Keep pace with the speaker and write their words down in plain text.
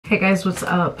Hey guys, what's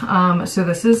up? So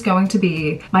this is going to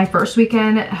be my first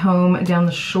weekend home down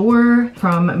the shore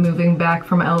from moving back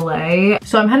from LA.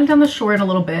 So I'm heading down the shore in a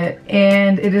little bit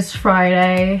and it is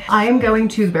Friday. I am going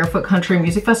to the Barefoot Country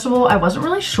Music Festival. I wasn't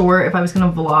really sure if I was gonna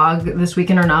vlog this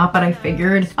weekend or not, but I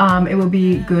figured it would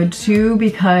be good to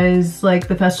because like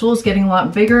the festival is getting a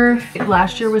lot bigger.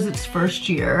 Last year was its first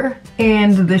year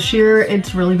and this year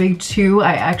it's really big too.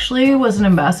 I actually was an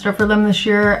ambassador for them this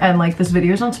year and like this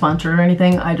video is not sponsored or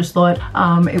anything. I just thought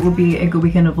it would be a good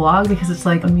weekend to vlog because it's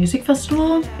like a music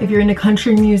festival. If you're into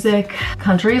country music,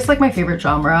 country is like my favorite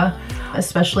genre,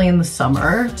 especially in the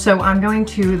summer. So I'm going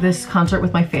to this concert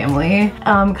with my family.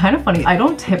 Kind of funny, I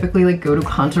don't typically like go to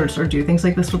concerts or do things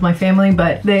like this with my family,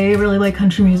 but they really like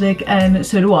country music and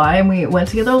so do I, and we went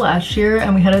together last year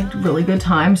and we had a really good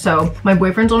time. So my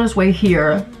boyfriend's on his way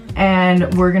here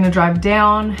and we're gonna drive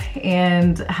down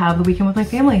and have the weekend with my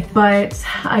family. But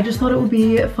I just thought it would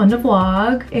be fun to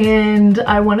vlog and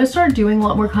I want to start doing a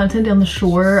lot more content down the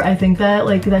shore. I think that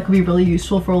like that could be really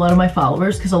useful for a lot of my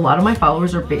followers because a lot of my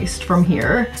followers are based from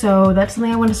here. So that's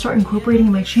something I want to start incorporating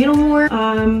in my channel more.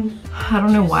 I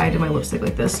don't know why I did my lipstick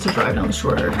like this to drive down the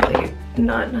shore. Really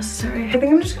not necessary. I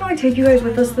think I'm just gonna like take you guys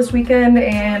with us this weekend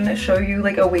and show you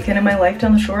like a weekend in my life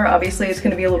down the shore. Obviously it's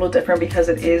gonna be a little different because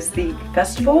it is the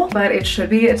festival, but it should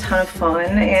be a ton of fun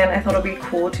and I thought it'd be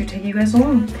cool to take you guys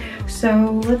along.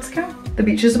 So let's go. The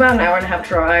beach is about an hour and a half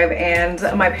drive and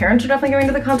my parents are definitely going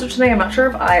to the concert tonight. I'm not sure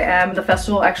if I am. The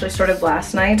festival actually started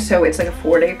last night, so it's like a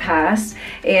 4-day pass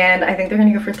and I think they're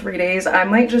gonna go for 3 days. I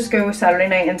might just go Saturday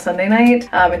night and Sunday night.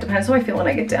 It depends how I feel when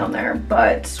I get down there,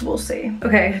 but we'll see.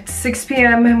 Okay, it's 6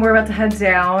 p.m. and we're about to head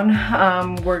down.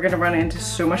 We're gonna run into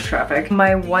so much traffic.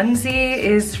 My onesie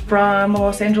is from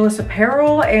Los Angeles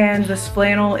Apparel and this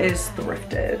flannel is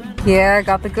thrifted. Yeah, I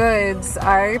got the goods.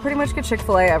 I pretty much get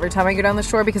Chick-fil-A every time I go down the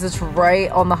shore because it's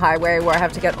right on the highway where I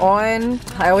have to get on.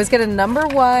 I always get a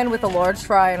 #1 with a large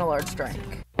fry and a large drink.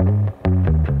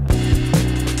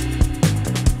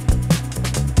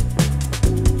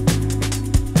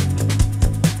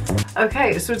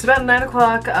 Okay, so it's about 9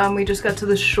 o'clock. We just got to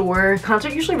the shore.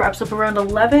 Concert usually wraps up around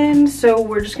 11, so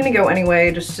we're just gonna go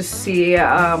anyway just to see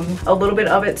a little bit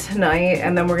of it tonight,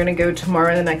 and then we're gonna go tomorrow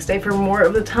and the next day for more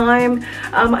of the time.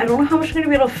 I don't know how much I'm gonna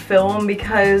be able to film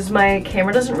because my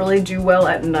camera doesn't really do well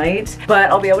at night, but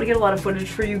I'll be able to get a lot of footage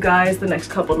for you guys the next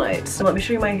couple nights. So let me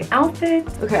show you my outfit.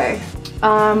 Okay,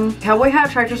 cowboy hat,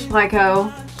 Tractor Supply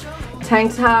Co.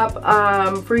 Tank top,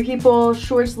 Free People,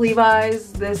 shorts,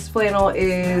 Levi's. This flannel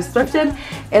is thrifted.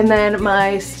 And then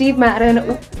my Steve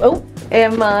Madden,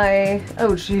 and my,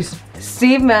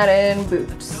 Steve Madden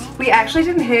boots. We actually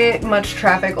didn't hit much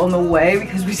traffic on the way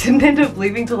because we didn't end up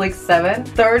leaving till like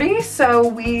 7:30, so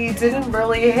we didn't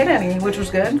really hit any, which was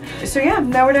good. So yeah,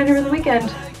 now we're down here for the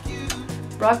weekend.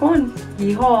 Rock on.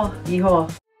 Yeehaw. Yeehaw.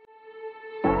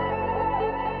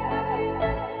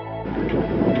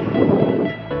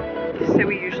 So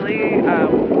we usually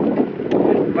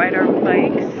ride our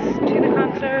bikes to the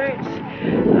concert.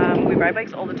 We ride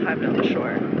bikes all the time down the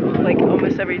shore, like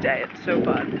almost every day. It's so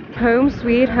fun. Home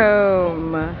sweet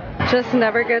home. Just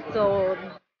never gets old.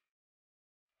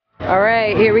 All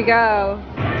right, here we go.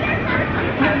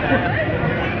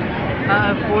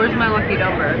 4 is my lucky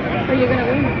number. Are you gonna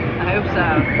win? I hope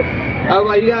so. All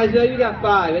right, you guys know you got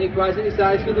 5. Any prize, any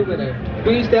size for the winner.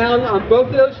 Squeeze down on both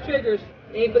of those triggers.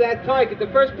 Aim for that target. The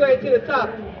first player to the top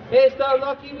is the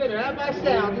lucky winner. Have my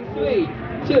sound in 3,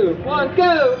 2, 1,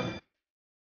 go!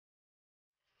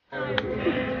 It's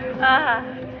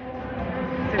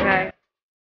okay.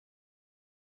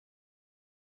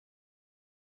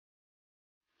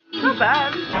 Not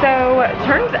bad. So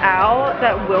turns out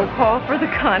that will call for the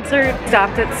concert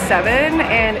stopped at 7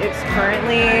 and it's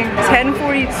currently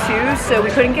 10:42, so we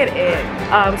couldn't get in.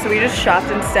 So we just shopped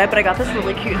instead, but I got this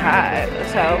really cute hat,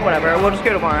 so whatever, we'll just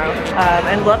go tomorrow.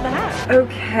 And love the hat.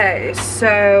 Okay,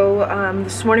 so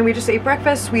this morning we just ate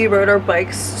breakfast. We rode our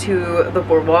bikes to the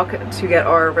boardwalk to get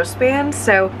our wristbands,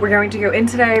 so we're going to go in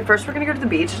today. First we're gonna go to the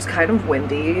beach. It's kind of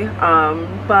windy,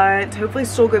 but hopefully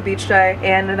still a good beach day,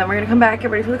 and then we're gonna come back,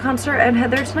 get ready for the concert and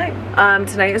head there tonight.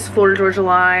 Tonight is Florida Georgia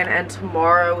Line and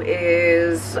tomorrow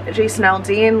is Jason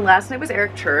Aldean. Last night was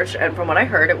Eric Church and from what I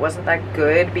heard it wasn't that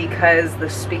good because the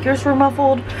speakers were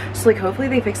muffled, so like hopefully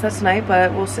they fix that tonight,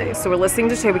 but we'll see. So we're listening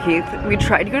to Toby Keith. We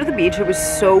tried to go to the beach. It was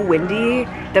so windy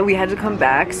that we had to come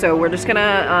back, so we're just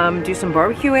gonna do some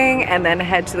barbecuing and then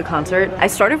head to the concert. I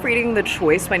started reading The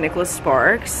Choice by Nicholas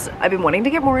Sparks. I've been wanting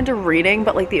to get more into reading,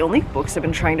 but like the only books I've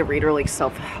been trying to read are like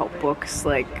self-help books,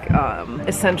 like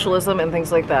essentialism and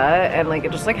things like like that, and like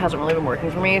it just like hasn't really been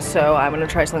working for me, so I'm gonna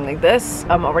try something like this.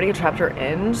 I'm already a chapter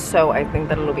in, so I think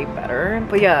that it'll be better.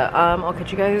 But yeah, I'll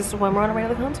catch you guys when we're on our way to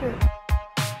the concert.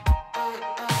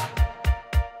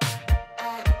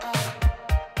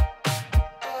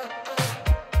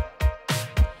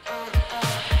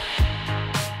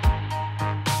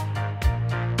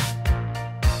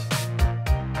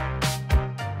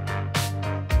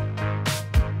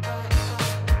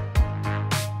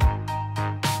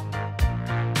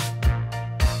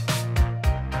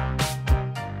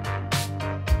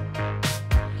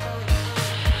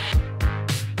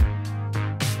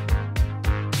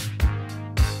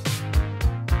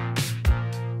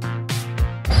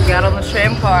 Got on the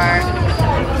tram car.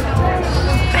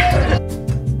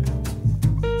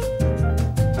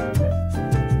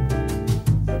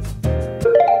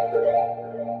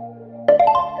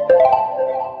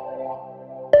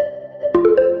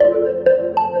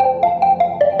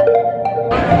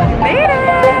 Made it!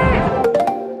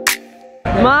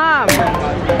 Mom!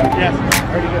 Yes,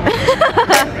 already good.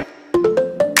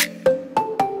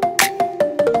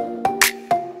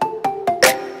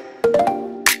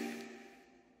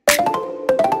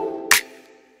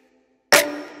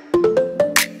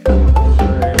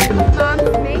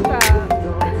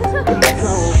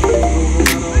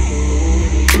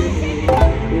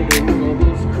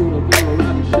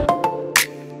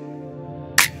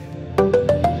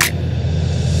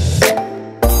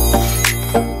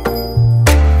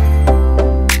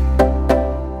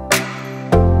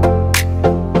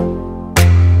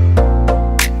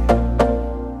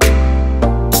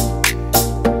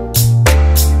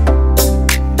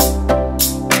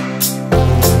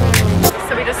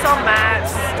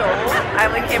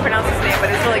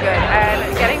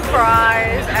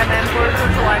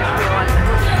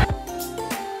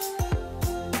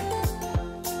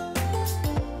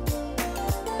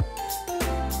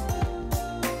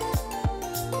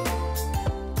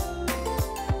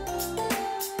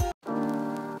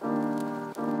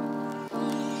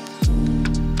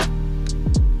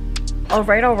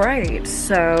 All right.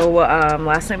 So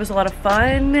last night was a lot of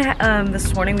fun.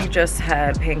 This morning we just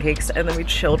had pancakes and then we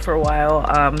chilled for a while.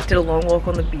 Did a long walk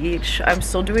on the beach. I'm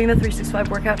still doing the 365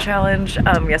 workout challenge.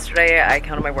 Yesterday I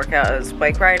counted my workout as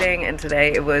bike riding, and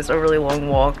today it was a really long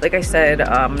walk. Like I said,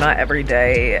 not every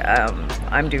day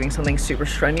I'm doing something super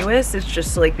strenuous. It's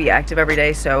just to like be active every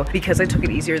day. So because I took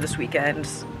it easier this weekend,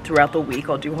 throughout the week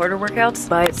I'll do harder workouts.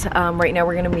 But right now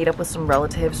we're gonna meet up with some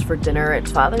relatives for dinner.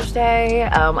 It's Father's Day.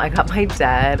 I got my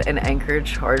dad an Anchor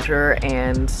charger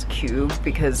and cube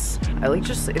because I like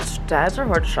dads are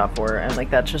hard to shop for, and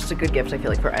like that's just a good gift I feel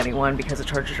like for anyone because it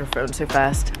charges your phone so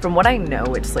fast. From what I know,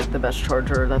 it's like the best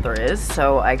charger that there is.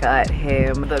 So I got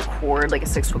him the cord, like a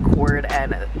 6-foot cord,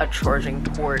 and a charging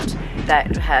port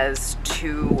that has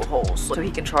 2 holes so he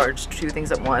can charge 2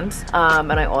 things at once.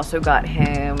 And I also got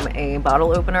him a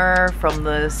bottle opener from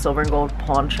the Silver and Gold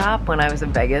pawn shop when I was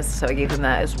in Vegas, so I gave him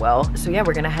that as well. So yeah,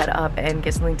 we're gonna head up and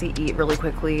get something to eat really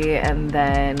quickly and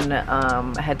then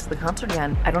head to the concert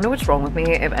again. I don't know what's wrong with me.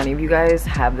 If any of you guys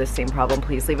have this same problem,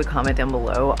 please leave a comment down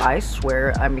below. I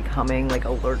swear I'm becoming like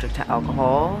allergic to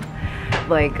alcohol.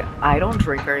 Like I don't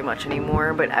drink very much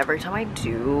anymore, but every time I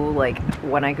do, like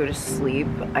when I go to sleep,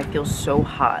 I feel so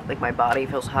hot. Like my body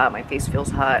feels hot, my face feels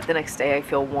hot. The next day I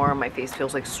feel warm, my face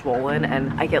feels like swollen,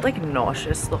 and I get like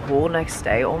nauseous the whole next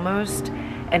day almost.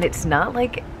 And it's not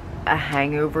like a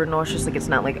hangover nauseous, like it's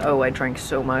not like, oh, I drank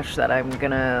so much that I'm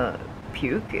gonna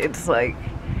puke. It's like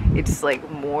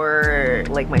more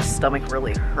like my stomach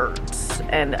really hurts,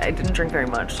 and I didn't drink very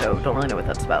much, so don't really know what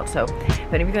that's about. So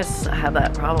if any of you guys have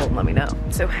that problem, let me know.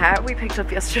 So hat we picked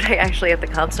up yesterday actually at the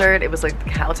concert, it was like the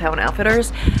Cowtown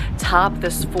Outfitters. Top,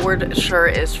 this Ford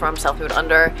shirt is from Wildwood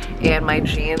Under, and my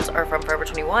jeans are from Forever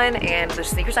 21, and the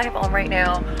sneakers I have on right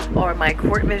now are my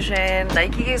Court Vision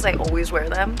Nikes. I always wear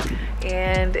them,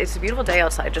 and it's a beautiful day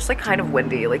outside, just like kind of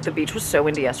windy. Like the beach was so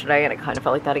windy yesterday, and it kind of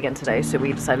felt like that again today, so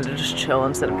we decided to just chill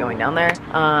instead of going down there.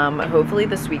 Hopefully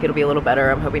this week it'll be a little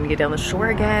better. I'm hoping to get down the shore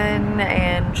again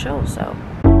and chill, so.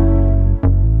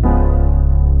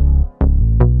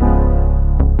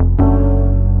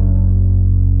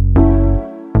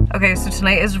 Okay, so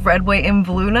tonight is red, white, and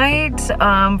blue night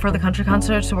for the country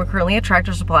concert. So we're currently at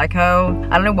Tractor Supply Co.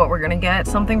 I don't know what we're gonna get.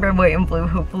 Something red, white, and blue,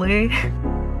 hopefully.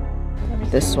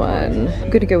 This one. I'm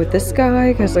gonna go with this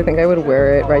guy because I think I would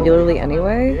wear it regularly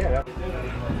anyway.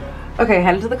 Okay,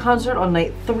 headed to the concert on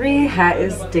night 3. Hat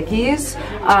is Dickies.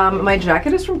 My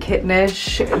jacket is from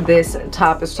Kittenish. This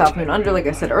top is Souder Under, like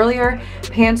I said earlier.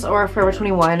 Pants are Forever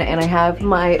 21, and I have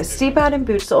my steep out and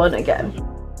boots on again.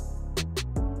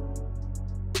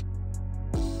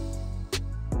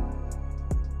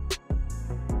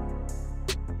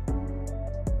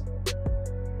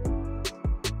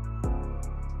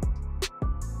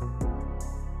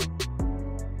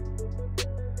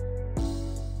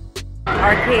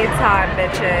 Arcade time,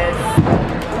 bitches.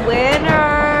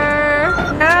 Winner.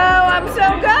 No, I'm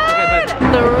so good.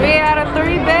 3 out of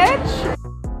 3, bitch.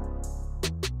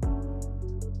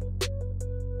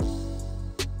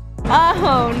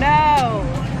 Oh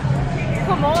no.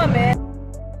 Come on, man.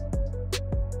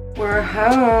 We're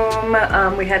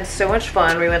home. We had so much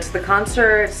fun. We went to the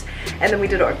concerts and then we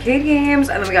did arcade games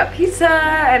and then we got pizza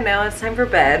and now it's time for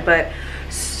bed. But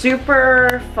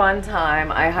super fun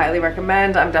time. I highly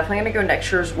recommend. I'm definitely gonna go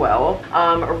next year as well.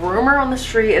 A rumor on the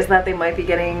street is that they might be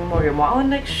getting Morgan Wallen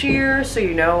next year, so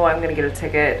you know I'm gonna get a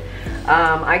ticket.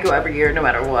 I go every year no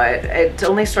matter what. It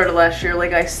only started last year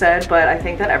like I said, but I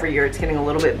think that every year it's getting a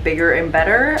little bit bigger and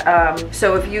better.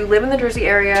 So if you live in the Jersey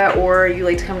area or you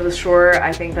like to come to the shore,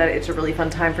 I think that it's a really fun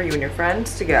time for you and your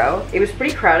friends to go. It was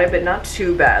pretty crowded but not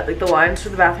too bad. Like the lines for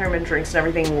the bathroom and drinks and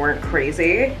everything weren't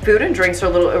crazy. Food and drinks are a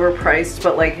little overpriced,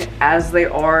 but like as they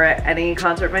are at any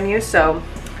concert venue, so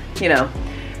you know,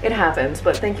 it happens.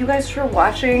 But thank you guys for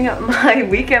watching my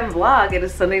weekend vlog. It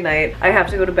is Sunday night. I have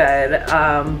to go to bed,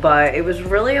 but it was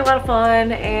really a lot of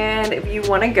fun, and if you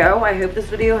want to go, I hope this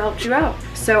video helped you out.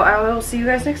 So I will see you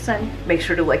guys next time. Make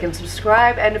sure to like and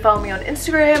subscribe and to follow me on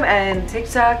Instagram and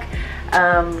TikTok.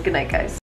 Good night, guys.